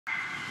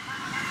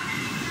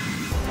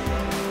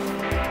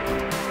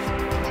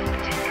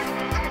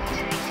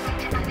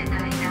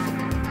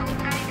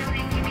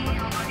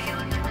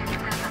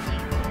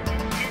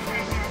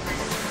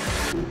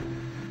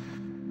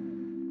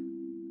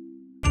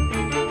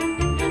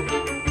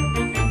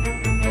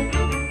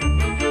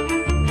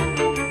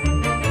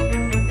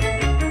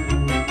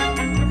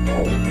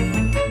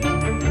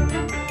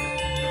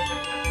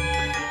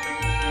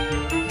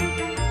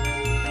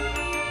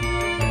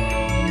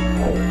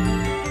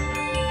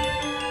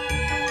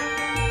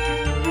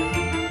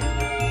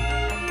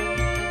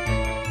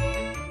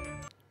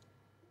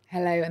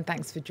and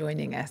thanks for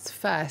joining us.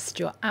 First,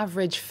 your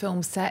average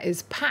film set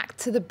is packed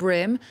to the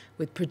brim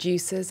with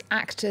producers,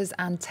 actors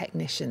and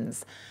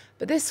technicians.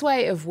 But this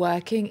way of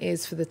working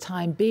is, for the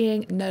time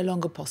being, no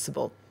longer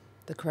possible.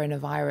 The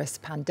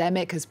coronavirus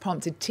pandemic has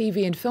prompted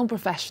TV and film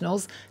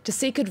professionals to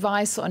seek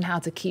advice on how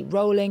to keep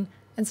rolling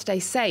and stay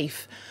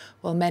safe.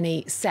 While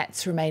many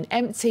sets remain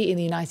empty in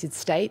the United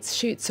States,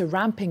 shoots are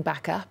ramping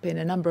back up in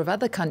a number of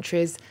other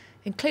countries,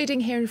 including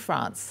here in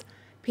France.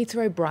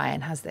 Peter O'Brien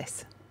has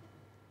this.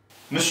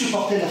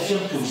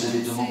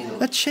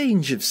 A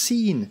change of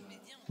scene.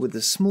 With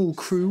a small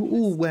crew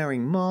all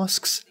wearing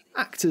masks,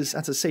 actors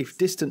at a safe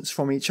distance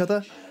from each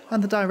other,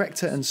 and the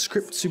director and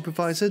script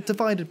supervisor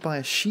divided by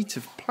a sheet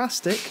of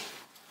plastic.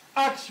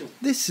 Action.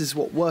 This is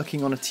what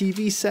working on a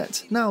TV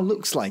set now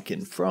looks like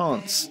in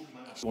France.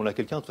 On a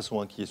quelqu'un de toute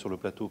façon qui est sur le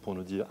plateau pour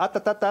nous dire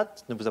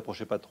 « ne vous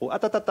approchez pas trop,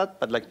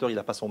 pas de l'acteur, il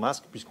n'a pas son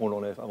masque puisqu'on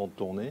l'enlève avant de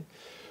tourner ».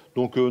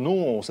 Donc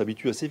non, on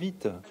s'habitue assez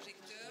vite.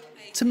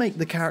 To make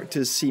the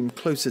characters seem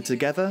closer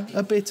together,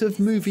 a bit of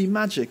movie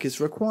magic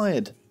is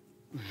required.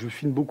 Je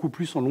filme beaucoup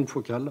plus en longue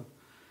focale.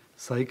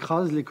 Ça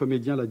écrase les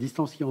comédiens, la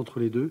distance qu'il y a entre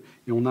les deux,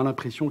 et on a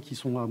l'impression qu'ils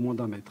sont à moins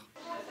d'1 mètre.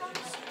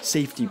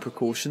 Safety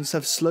precautions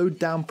have slowed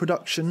down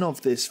production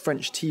of this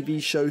French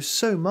TV show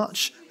so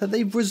much that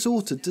they've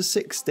resorted to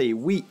 6-day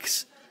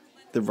weeks.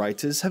 The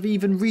writers have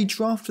even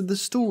redrafted the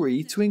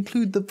story to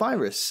include the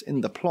virus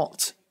in the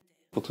plot.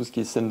 Pour tout ce qui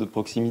est scènes de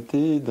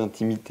proximité,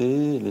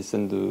 d'intimité, les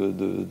scènes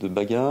de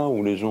bagarre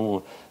où les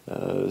gens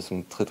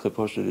sont très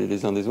proches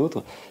les uns des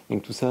autres.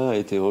 Donc tout ça a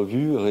été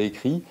revu,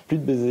 réécrit. Plus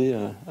de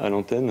baisers à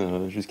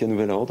l'antenne jusqu'à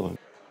nouvel ordre.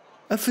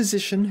 A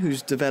physician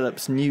who's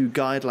developed new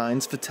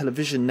guidelines for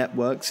television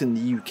networks in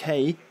the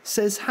UK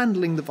says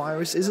handling the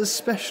virus is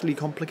especially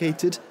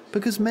complicated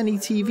because many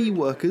TV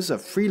workers are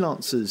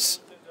freelancers.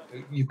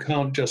 You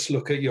can't just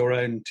look at your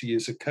own, to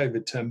use a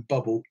COVID term,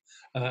 bubble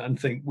and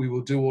think we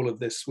will do all of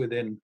this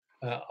within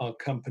our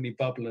company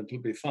bubble and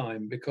it'll be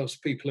fine, because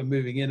people are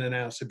moving in and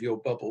out of your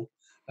bubble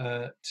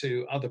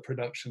to other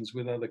productions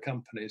with other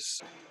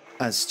companies.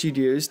 As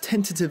studios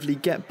tentatively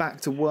get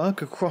back to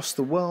work across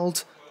the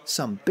world,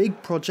 some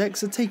big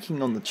projects are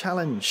taking on the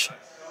challenge.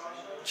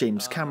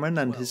 James Cameron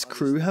and his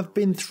crew have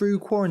been through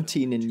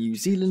quarantine in New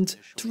Zealand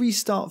to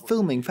restart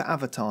filming for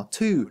Avatar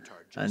 2,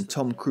 and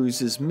Tom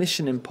Cruise's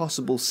Mission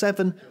Impossible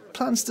 7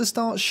 plans to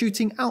start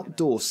shooting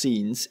outdoor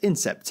scenes in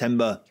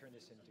September.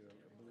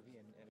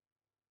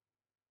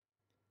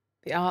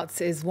 The arts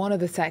is one of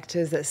the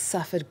sectors that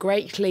suffered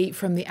greatly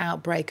from the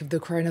outbreak of the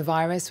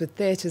coronavirus, with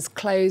theatres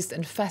closed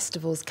and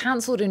festivals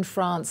cancelled in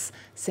France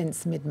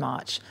since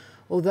mid-March.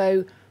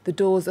 Although the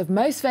doors of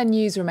most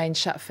venues remain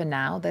shut for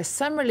now, there's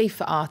some relief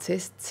for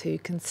artists who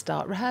can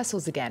start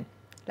rehearsals again.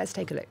 Let's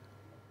take a look.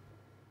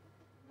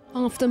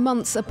 After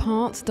months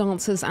apart,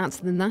 dancers at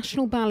the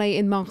National Ballet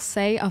in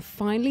Marseille are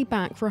finally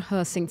back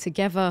rehearsing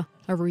together,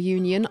 a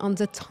reunion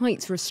under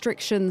tight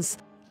restrictions.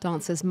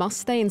 Dancers must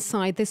stay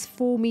inside this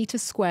 4-metre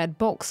squared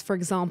box, for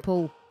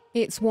example.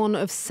 It's one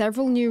of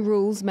several new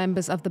rules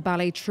members of the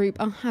ballet troupe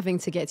are having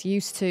to get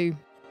used to.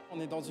 On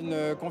est dans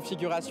une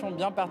configuration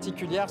bien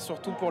particulière,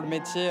 surtout pour le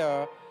métier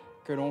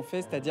que l'on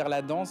fait, c'est-à-dire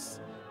la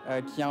danse,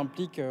 qui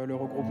implique le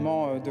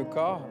regroupement de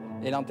corps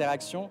et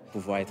l'interaction.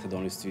 Pouvoir être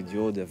dans le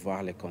studio, de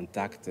voir les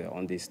contacts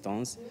en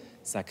distance,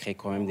 ça crée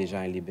quand même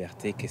déjà une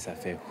liberté que ça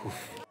fait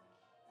ouf.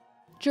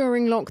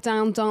 During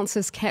lockdown,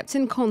 dancers kept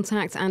in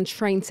contact and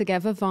trained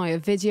together via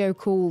video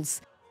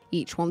calls.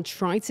 Each one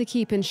tried to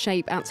keep in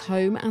shape at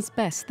home as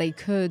best they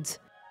could.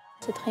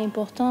 C'est très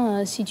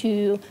important. Si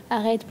tu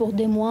arrêtes pour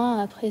des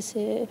mois, après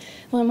c'est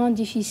vraiment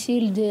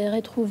difficile de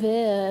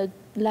retrouver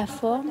la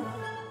forme.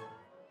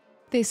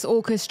 This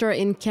orchestra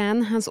in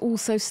Cannes has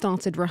also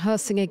started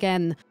rehearsing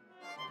again.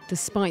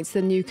 Despite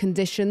the new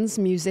conditions,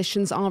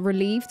 musicians are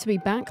relieved to be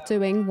back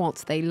doing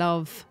what they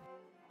love.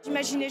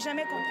 J'imaginais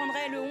jamais qu'on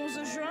prendrait le 11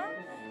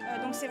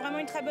 juin, donc c'est vraiment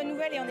une très bonne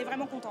nouvelle et on est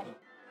vraiment contents.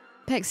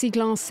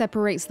 Plexiglass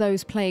separates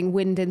those playing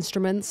wind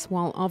instruments,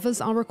 while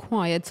others are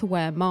required to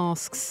wear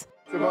masks.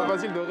 C'est pas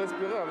facile de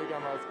respirer avec un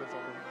masque,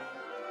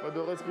 de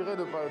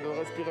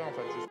respirer en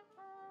fait.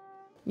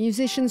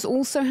 Musicians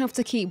also have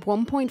to keep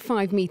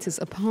 1.5 meters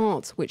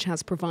apart, which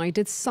has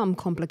provided some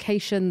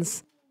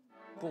complications.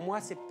 Pour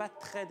moi, c'est pas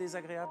très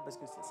désagréable parce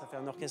que ça fait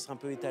un orchestre un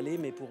peu étalé,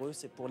 mais pour eux,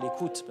 c'est pour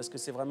l'écoute parce que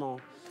c'est vraiment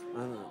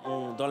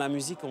dans la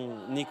musique,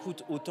 on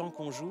écoute autant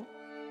qu'on joue.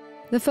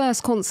 The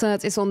first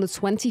concert is on the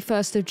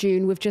 21st of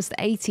June with just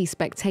 80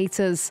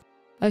 spectators.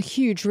 A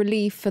huge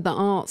relief for the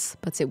arts,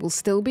 but it will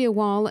still be a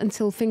while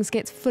until things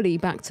get fully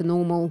back to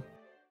normal.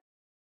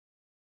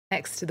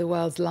 Next to the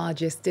world's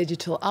largest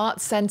digital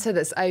arts centre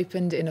that's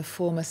opened in a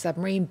former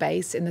submarine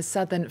base in the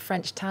southern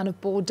French town of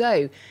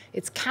Bordeaux.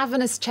 Its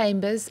cavernous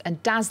chambers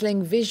and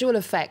dazzling visual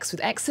effects with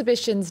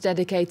exhibitions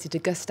dedicated to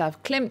Gustave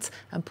Klimt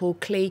and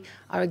Klee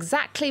are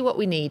exactly what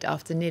we need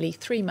after nearly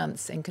 3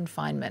 months in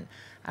confinement.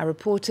 Our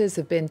reporters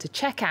have been to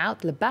check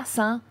out the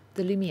Bassins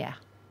de Lumie.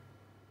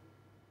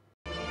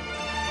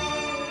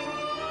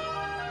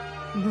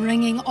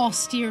 Bringing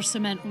austere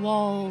cement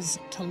walls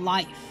to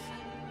life.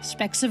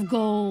 specks of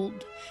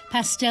gold,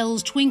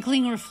 pastels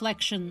twinkling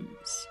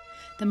reflections.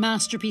 The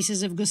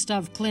masterpieces of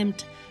Gustave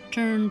Klimt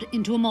turned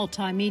into a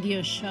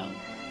multimedia show.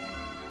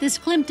 This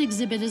Klimt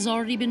exhibit has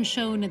already been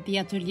shown at the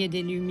Atelier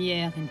des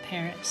Lumières in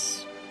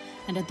Paris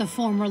and at the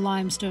former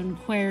limestone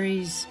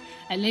quarries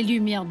at Les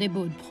Lumières des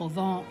Beaux de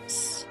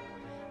Provence.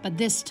 But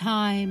this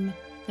time,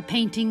 the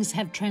paintings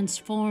have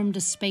transformed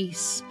a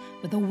space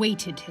with a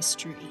weighted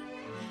history,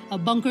 a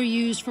bunker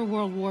used for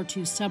World War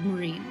II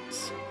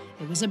submarines.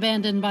 It was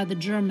abandoned by the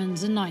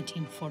Germans in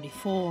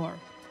 1944.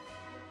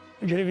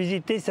 Je l'ai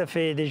visité, ça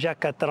fait déjà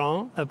 4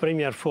 ans, la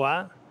première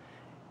fois.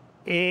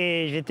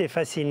 Et j'étais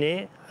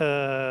fasciné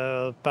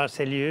par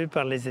ces lieux,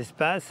 par les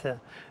espaces,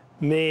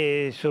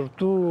 mais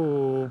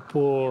surtout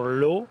pour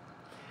l'eau.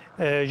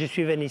 Je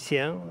suis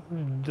vénitien,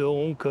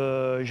 donc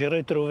j'ai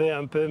retrouvé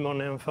un peu mon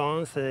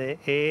enfance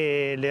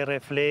et les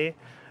reflets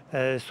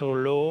sur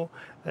l'eau.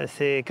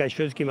 C'est quelque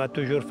chose qui m'a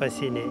toujours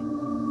fasciné.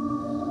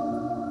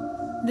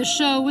 The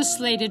show was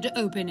slated to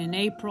open in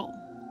April,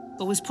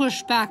 but was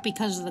pushed back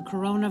because of the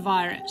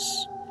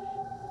coronavirus.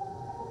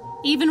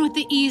 Even with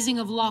the easing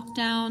of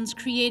lockdowns,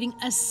 creating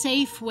a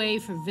safe way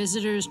for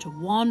visitors to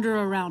wander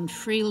around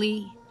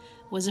freely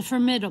was a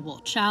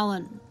formidable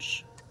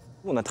challenge.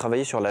 On a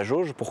travaillé sur la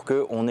jauge pour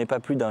qu'on n'ait pas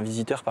plus d'un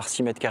visiteur par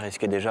 6 mètres carrés, ce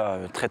qui est déjà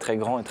très très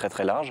grand et très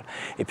très large.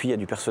 Et puis il y a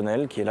du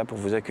personnel qui est là pour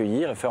vous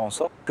accueillir et faire en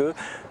sorte que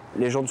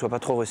les gens ne soient pas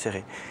trop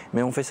resserrés.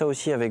 Mais on fait ça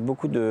aussi avec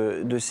beaucoup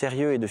de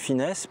sérieux et de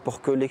finesse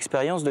pour que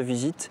l'expérience de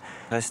visite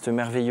reste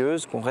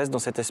merveilleuse, qu'on reste dans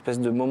cette espèce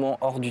de moment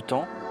hors du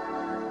temps.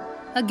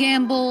 A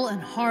gamble and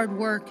hard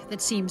work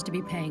that seems to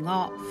be paying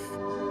off.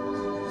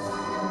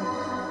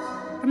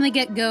 From the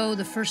get-go,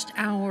 the first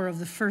hour of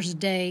the first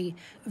day,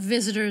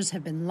 visitors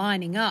have been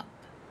lining up.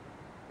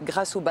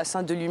 Grâce au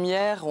bassin de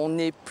lumière, on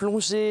est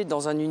plongé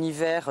dans un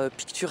univers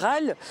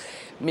pictural,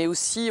 mais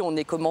aussi on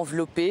est comme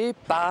enveloppé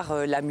par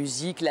la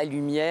musique, la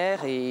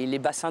lumière et les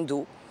bassins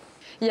d'eau.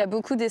 Il y a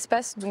beaucoup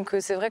d'espace, donc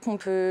c'est vrai qu'on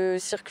peut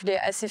circuler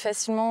assez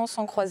facilement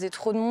sans croiser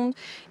trop de monde.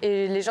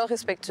 Et les gens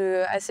respectent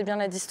assez bien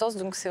la distance,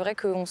 donc c'est vrai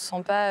qu'on ne se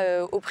sent pas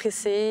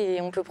oppressé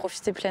et on peut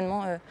profiter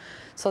pleinement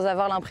sans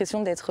avoir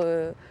l'impression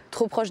d'être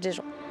trop proche des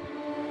gens.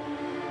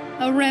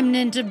 A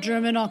remnant of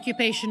German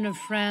occupation of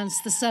France,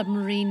 the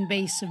submarine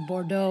base of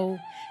Bordeaux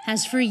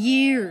has for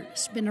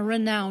years been a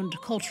renowned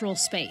cultural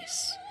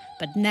space.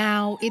 But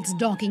now its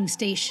docking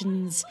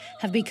stations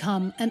have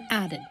become an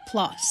added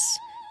plus.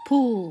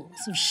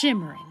 Pools of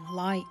shimmering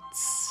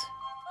lights.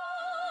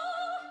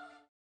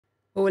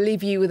 We'll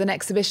leave you with an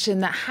exhibition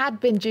that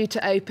had been due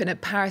to open at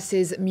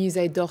Paris's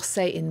Musée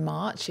d'Orsay in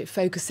March. It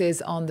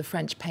focuses on the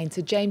French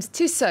painter James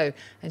Tissot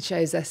and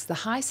shows us the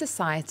high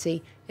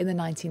society in the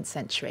 19th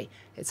century.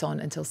 It's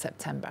on until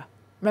September.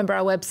 Remember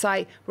our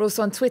website. We're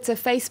also on Twitter,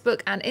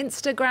 Facebook and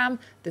Instagram.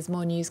 There's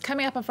more news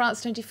coming up on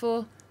France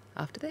 24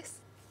 after this.